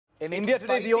In India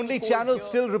Today, the only channel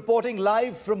still reporting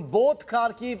live from both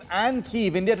Kharkiv and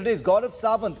Kyiv. India Today's Gaurav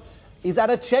Sawant is at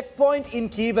a checkpoint in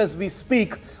Kyiv as we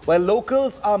speak, where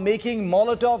locals are making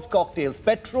Molotov cocktails,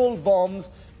 petrol bombs,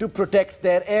 to protect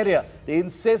their area. They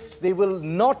insist they will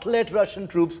not let Russian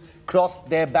troops cross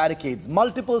their barricades.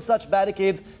 Multiple such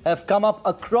barricades have come up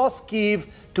across Kyiv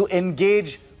to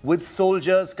engage with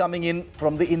soldiers coming in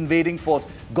from the invading force.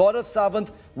 Gaurav Sawant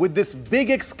with this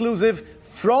big exclusive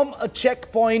from a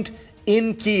checkpoint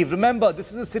in Kyiv. Remember,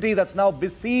 this is a city that's now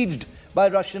besieged by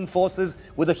Russian forces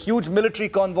with a huge military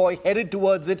convoy headed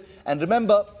towards it. And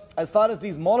remember, as far as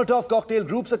these Molotov cocktail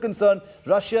groups are concerned,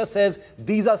 Russia says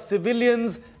these are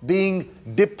civilians being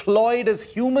deployed as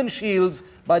human shields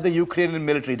by the Ukrainian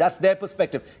military. That's their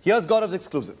perspective. Here's Gaurav's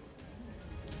exclusive.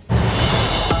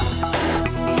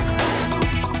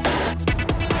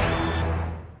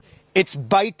 It's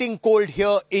biting cold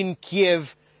here in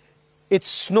Kyiv. It's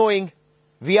snowing.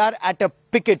 We are at a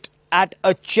picket at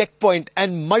a checkpoint,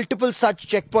 and multiple such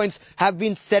checkpoints have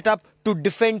been set up to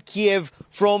defend Kyiv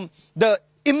from the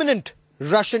imminent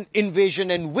Russian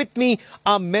invasion. And with me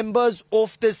are members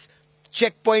of this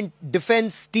checkpoint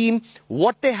defense team.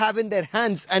 What they have in their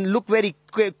hands, and look very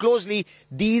closely,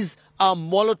 these are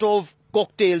Molotov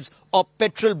cocktails or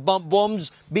petrol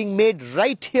bombs being made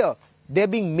right here. They're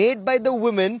being made by the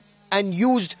women and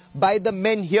used by the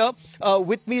men here.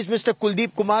 With me is Mr.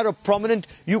 Kuldeep Kumar, a prominent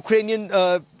Ukrainian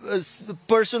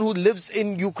person who lives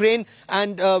in Ukraine.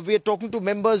 And we are talking to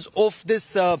members of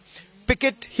this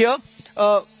picket here.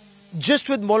 Just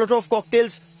with Molotov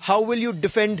cocktails, how will you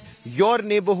defend your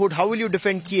neighborhood? How will you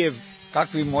defend Kyiv?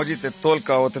 Как вы можете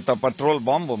только вот это патрол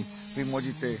бомбом, вы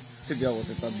можете себя вот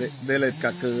это делать,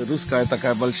 как русская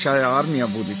такая большая армия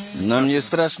будет. Нам не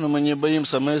страшно, мы не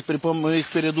боимся, мы их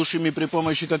передушим при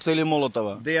помощи коктейлей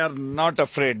Молотова. They are not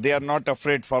afraid. They are not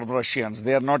afraid for Russians.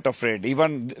 They are not afraid.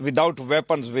 Even without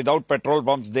weapons, without petrol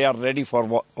bombs, they are ready for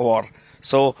war.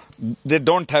 So they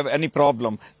don't have any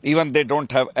problem. Even they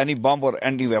don't have any bomb or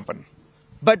any weapon.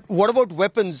 But what about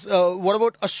weapons? What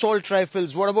about assault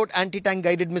rifles? What about anti-tank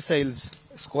guided missiles?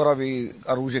 Скоро вы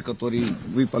оружие, которое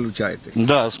вы получаете.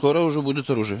 Да, скоро уже будет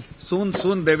оружие. Soon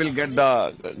they will get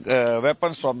the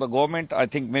weapons from the government. I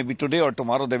think maybe today or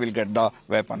tomorrow they will get the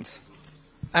weapons.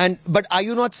 But are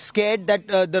you not scared that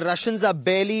the Russians are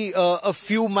barely a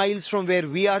few miles from where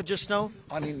we are just now?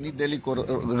 Они недалеко,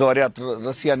 говорят,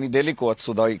 Россия недалеко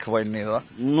отсюда их войны, да?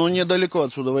 Ну, недалеко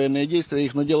отсюда военные действия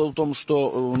их, но дело в том, что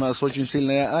у нас очень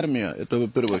сильная армия, это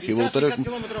во-первых, и во-вторых,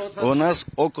 у нас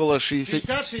около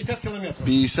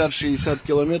 50-60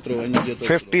 километров, они где-то...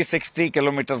 50-60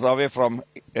 kilometers away from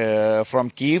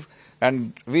Kyiv,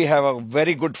 and we have a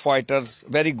very good fighters,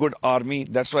 very good army.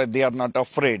 That's why they are not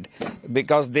afraid,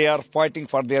 because they are fighting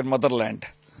for their motherland.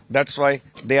 That's why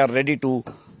they are ready to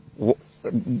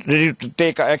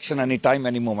take action anytime,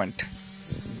 any moment.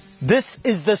 This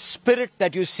is the spirit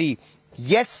that you see.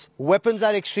 Yes, weapons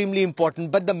are extremely important,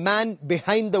 but the man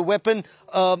behind the weapon,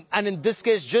 and in this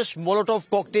case, just Molotov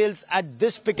cocktails at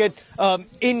this picket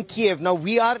in Kyiv. Now,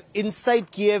 we are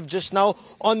inside Kyiv just now.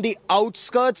 On the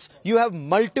outskirts, you have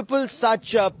multiple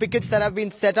such pickets that have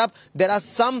been set up. There are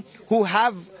some who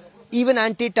have even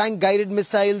anti-tank guided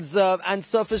missiles and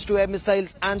surface-to-air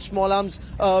missiles and small arms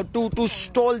to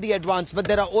stall the advance. But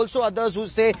there are also others who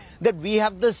say that we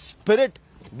have the spirit,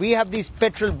 we have these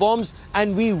petrol bombs,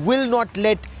 and we will not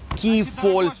let Kyiv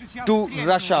fall to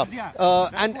Russia.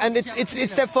 And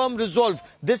it's their firm resolve.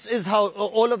 This is how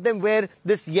all of them wear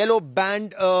this yellow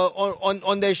band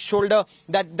on their shoulder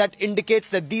that indicates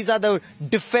that these are the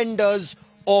defenders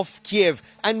of Kyiv.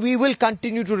 And we will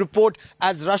continue to report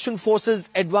as Russian forces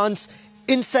advance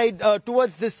inside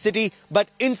towards this city. But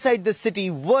inside the city,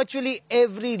 virtually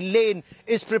every lane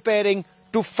is preparing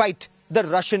to fight the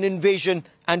Russian invasion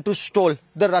and to stall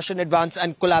the Russian advance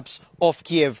and collapse of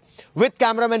Kyiv. With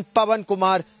cameraman Pawan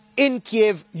Kumar in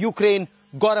Kyiv, Ukraine,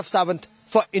 Gaurav Sawant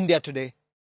for India Today.